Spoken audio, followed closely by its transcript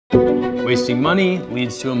Wasting money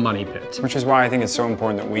leads to a money pit. Which is why I think it's so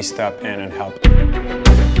important that we step in and help.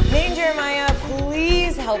 Nate and Jeremiah,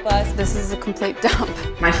 please help us. This is a complete dump.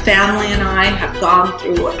 My family and I have gone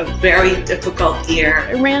through a very difficult year.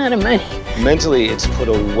 I ran out of money. Mentally, it's put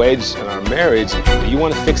a wedge in our marriage. You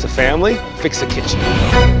want to fix a family? Fix the kitchen.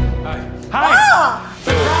 Hi!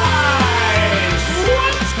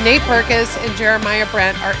 Nate Burgess and Jeremiah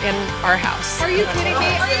Brent are in our house. Are you kidding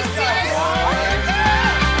me? Are you serious?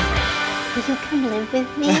 Will you come live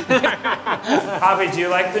with me? Javi, do you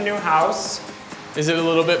like the new house? Is it a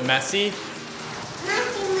little bit messy?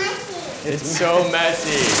 Messy. It's so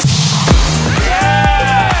messy.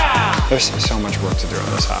 There's so much work to do in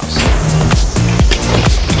this house.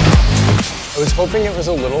 I was hoping it was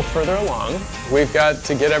a little further along. We've got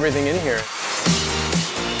to get everything in here.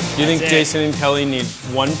 Do you think Jason and Kelly need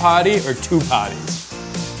one potty or two potties?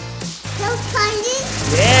 No candy?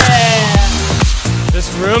 Yeah!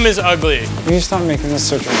 This room is ugly. Can you stop making this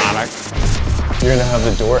so dramatic? You're gonna have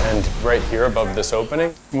the door end right here above this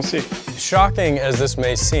opening? We'll see. Shocking as this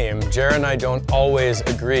may seem, Jer and I don't always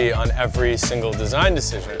agree on every single design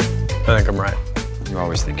decision. I think I'm right. You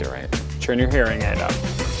always think you're right. Turn your hearing aid up.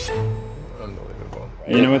 Unbelievable.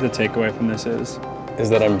 You know what the takeaway from this is? Is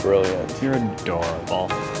that I'm brilliant. You're adorable.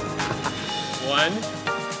 1,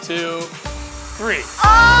 2, 3.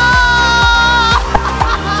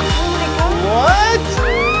 What?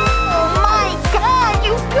 Oh my God,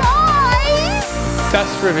 you guys!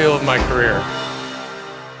 Best reveal of my career.